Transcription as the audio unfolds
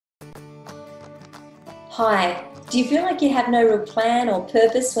Hi, do you feel like you have no real plan or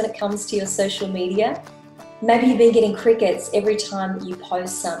purpose when it comes to your social media? Maybe you've been getting crickets every time you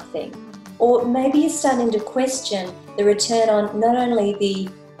post something. Or maybe you're starting to question the return on not only the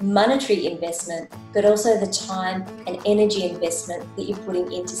monetary investment, but also the time and energy investment that you're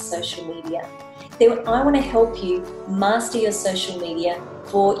putting into social media. Then I want to help you master your social media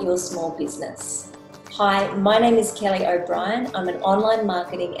for your small business. Hi, my name is Kellie O'Brien. I'm an online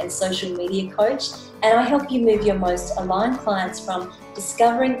marketing and social media coach, and I help you move your most aligned clients from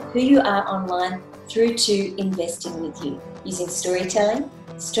discovering who you are online through to investing with you using storytelling,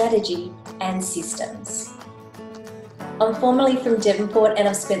 strategy, and systems. I'm formerly from Devonport, and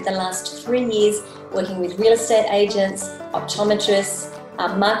I've spent the last 3 years working with real estate agents, optometrists,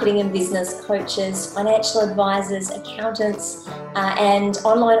 marketing and business coaches, financial advisors, accountants, and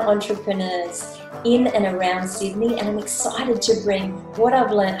online entrepreneurs in and around Sydney, and I'm excited to bring what I've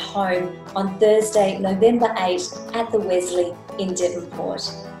learnt home on Thursday, November 8 at the Wesley in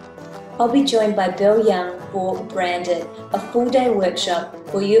Devonport. I'll be joined by Belle Young for BrandED, a full-day workshop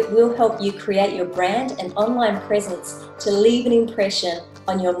where we'll help you create your brand and online presence to leave an impression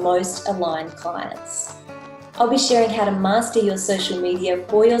on your most aligned clients. I'll be sharing how to master your social media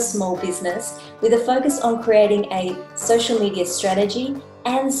for your small business with a focus on creating a social media strategy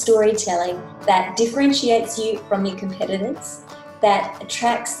and storytelling that differentiates you from your competitors, that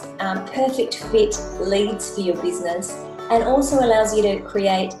attracts perfect fit leads for your business, and also allows you to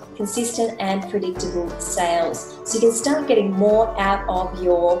create consistent and predictable sales so you can start getting more out of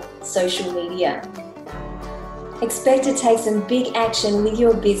your social media. Expect to take some big action with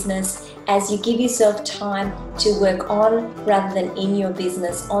your business as you give yourself time to work on rather than in your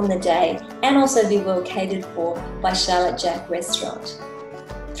business on the day, and also be well catered for by Charlotte Jack Restaurant.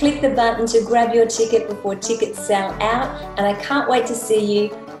 Click the button to grab your ticket before tickets sell out, and I can't wait to see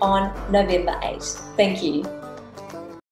you on November 8. Thank you.